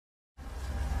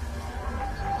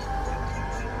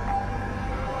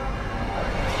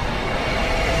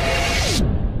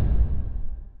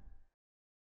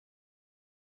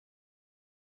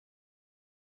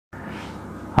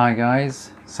Hi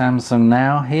guys, Samsung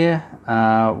Now here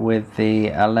with the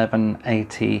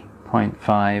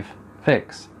 1180.5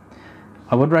 fix.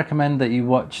 I would recommend that you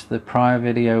watch the prior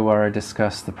video where I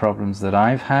discuss the problems that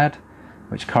I've had,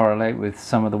 which correlate with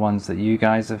some of the ones that you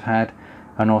guys have had,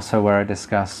 and also where I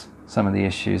discuss some of the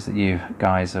issues that you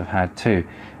guys have had too.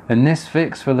 In this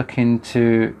fix we're looking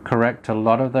to correct a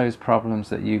lot of those problems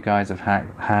that you guys have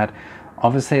had.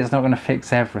 Obviously it's not going to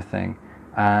fix everything,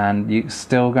 and you're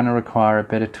still going to require a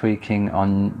bit of tweaking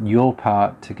on your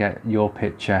part to get your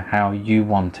picture how you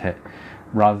want it,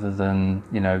 rather than,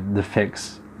 you know, the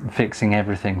fixing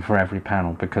everything for every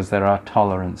panel, because there are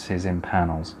tolerances in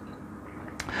panels.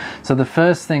 So the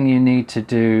first thing you need to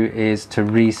do is to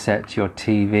reset your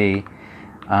TV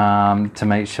to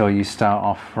make sure you start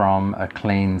off from a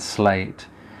clean slate,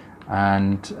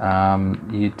 and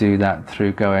you do that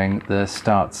through going the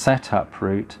start setup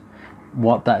route.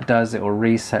 What that does, it will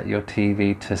reset your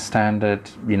TV to standard,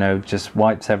 you know, just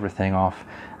wipes everything off,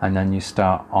 and then you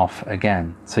start off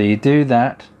again. So you do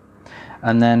that,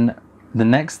 and then the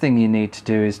next thing you need to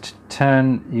do is to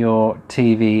turn your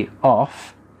TV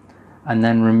off, and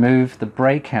then remove the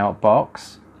breakout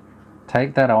box,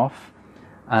 take that off,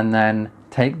 and then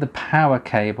take the power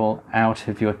cable out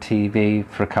of your TV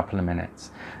for a couple of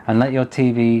minutes, and let your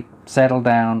TV settle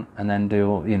down, and then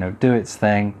do its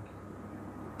thing.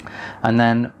 And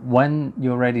then when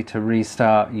you're ready to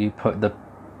restart, you put the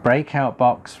breakout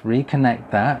box, reconnect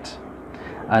that,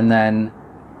 and then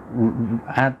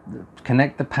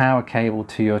connect the power cable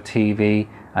to your TV,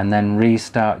 and then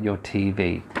restart your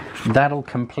TV. That'll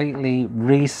completely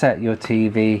reset your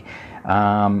TV,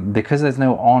 because there's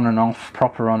no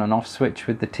proper on and off switch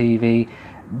with the TV.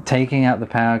 Taking out the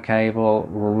power cable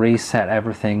will reset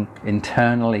everything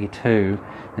internally too,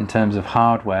 in terms of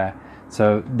hardware.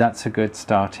 So that's a good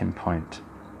starting point.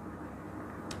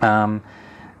 The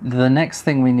next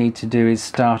thing we need to do is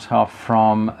start off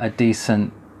from a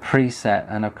decent preset,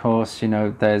 and of course, you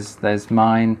know, there's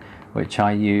mine which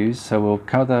I use, so we'll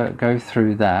go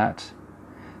through that.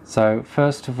 So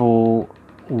first of all,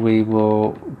 we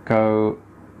will go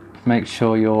make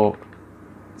sure you're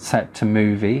set to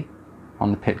movie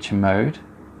on the picture mode.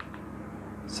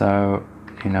 So,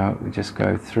 you know, we just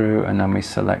go through and then we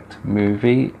select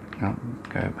movie.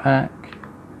 Go back,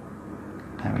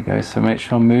 there we go. So make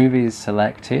sure movie is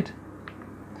selected.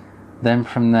 Then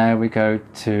from there we go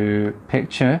to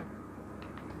picture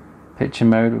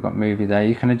mode. We've got movie there.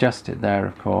 You can adjust it there,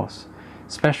 of course.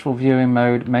 Special viewing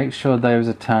mode, make sure those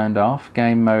are turned off.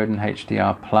 Game mode and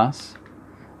HDR plus,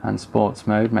 and sports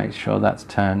mode, make sure that's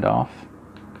turned off.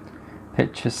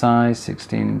 Picture size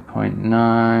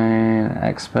 16.9,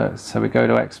 expert. So we go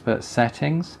to expert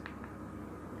settings.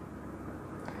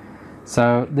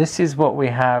 So this is what we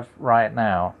have right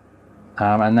now,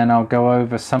 and then I'll go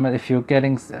over some of, if you're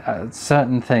getting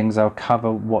certain things, I'll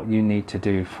cover what you need to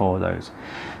do for those.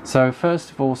 So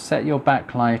first of all, set your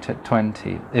backlight at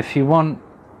 20. If you want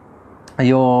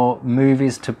your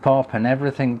movies to pop and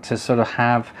everything to sort of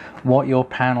have what your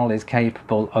panel is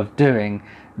capable of doing,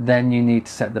 then you need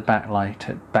to set the backlight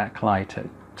at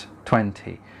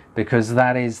 20. Because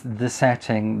that is the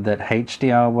setting that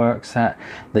HDR works at,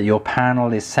 that your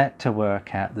panel is set to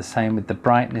work at. The same with the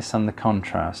brightness and the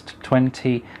contrast,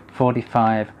 20,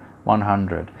 45,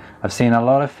 100. I've seen a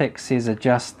lot of fixes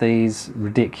adjust these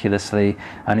ridiculously,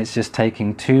 and it's just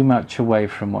taking too much away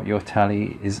from what your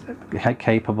telly is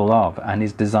capable of and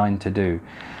is designed to do.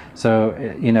 So,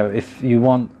 you know, if you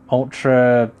want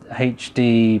Ultra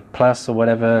HD Plus or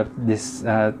whatever this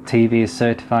TV is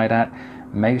certified at,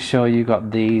 make sure you got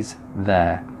these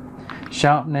there.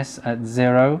 Sharpness at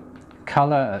 0,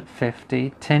 color at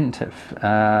 50, tint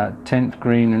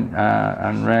green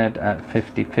and red at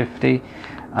 50/50.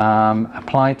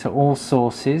 Apply to all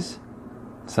sources,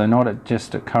 so not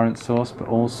just at current source, but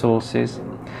all sources.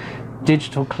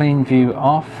 Digital clean view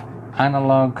off,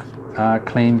 analog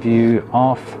clean view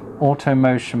off, auto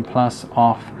motion plus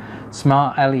off,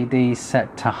 smart LED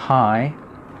set to high.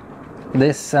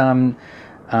 This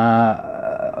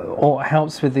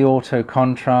helps with the auto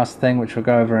contrast thing, which we'll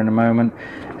go over in a moment.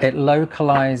 It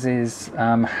localizes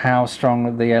how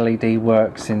strong the LED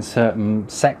works in certain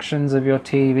sections of your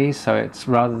TV, so it's,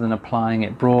 rather than applying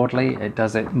it broadly, it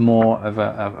does it more of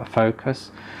a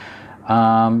focus.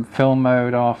 Film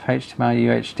mode off, HDMI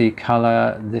UHD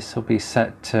color, this will be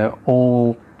set to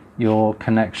all your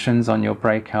connections on your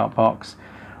breakout box.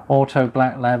 Auto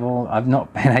black level, I've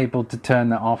not been able to turn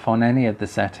that off on any of the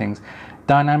settings.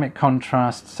 Dynamic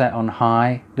contrast set on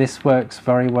high. This works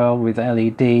very well with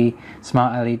LED,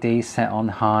 smart LED set on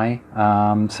high,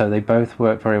 so they both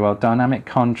work very well. Dynamic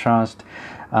contrast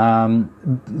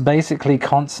basically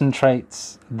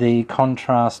concentrates the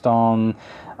contrast on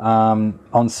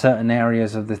certain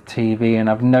areas of the TV, and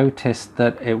I've noticed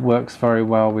that it works very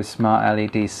well with smart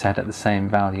LEDs set at the same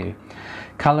value.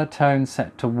 Color tone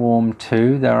set to warm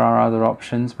 2. There are other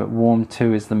options, but warm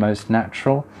 2 is the most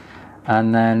natural.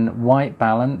 And then white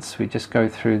balance, we just go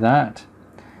through that.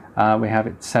 We have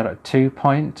it set at 2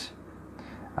 point.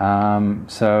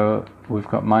 So we've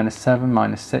got -7,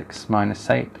 -6,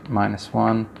 -8,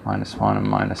 -1, -1 and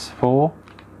 -4.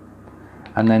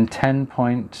 And then 10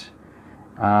 point,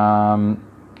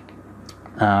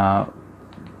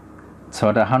 so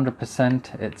at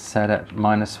 100% it's set at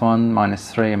 -1,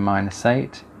 -3 and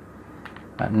 -8.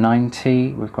 At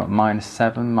 90 we've got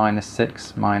 -7,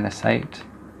 -6, -8.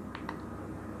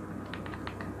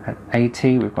 At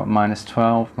 80 we've got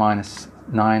 -12,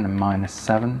 -9 and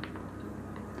 -7.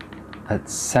 At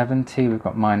 70 we've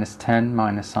got -10,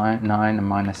 -9 and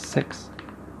 -6.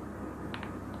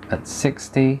 At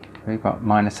 60 we've got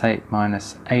 -8,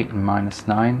 -8 and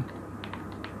 -9.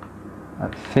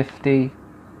 At 50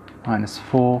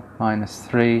 -4,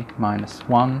 -3,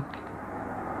 -1.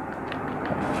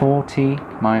 At 40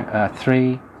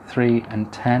 3, 3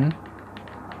 and 10.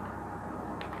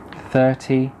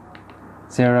 30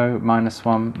 0,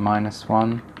 -1,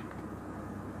 -1.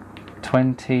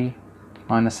 20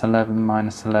 -11,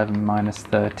 -11,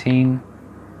 -13.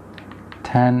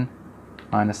 10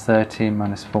 -13,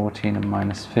 -14 and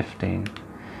 -15.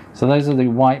 So those are the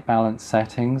white balance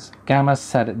settings. Gamma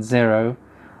set at 0.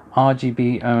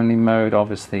 RGB only mode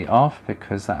obviously off,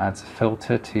 because that adds a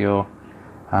filter to your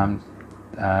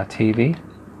TV.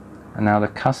 And now the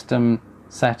custom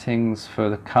settings for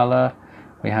the color,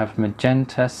 we have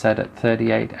magenta set at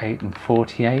 38, 8 and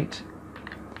 48.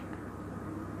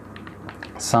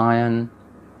 Cyan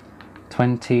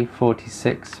 20,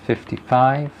 46,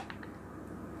 55.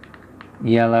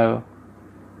 Yellow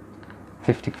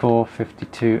 54,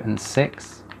 52 and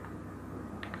 6.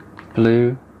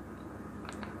 Blue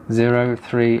 0,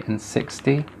 3 and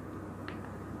 60.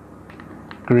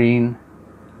 Green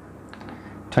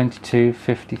 22,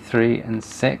 53 and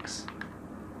 6.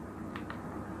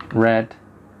 Red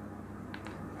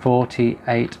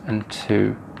 48 and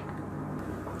 2.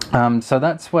 So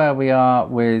that's where we are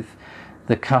with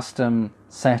the custom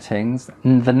settings.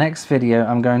 In the next video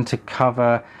I'm going to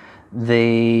cover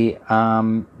the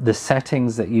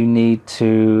settings that you need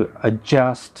to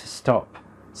adjust to stop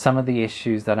some of the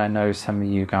issues that I know some of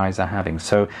you guys are having.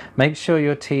 So make sure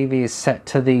your TV is set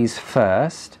to these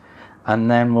first,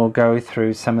 and then we'll go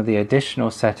through some of the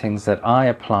additional settings that I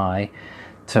apply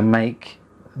to make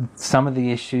some of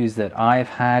the issues that I've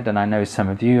had, and I know some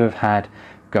of you have had,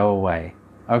 go away.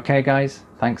 Okay guys,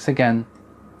 thanks again.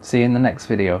 See you in the next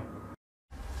video.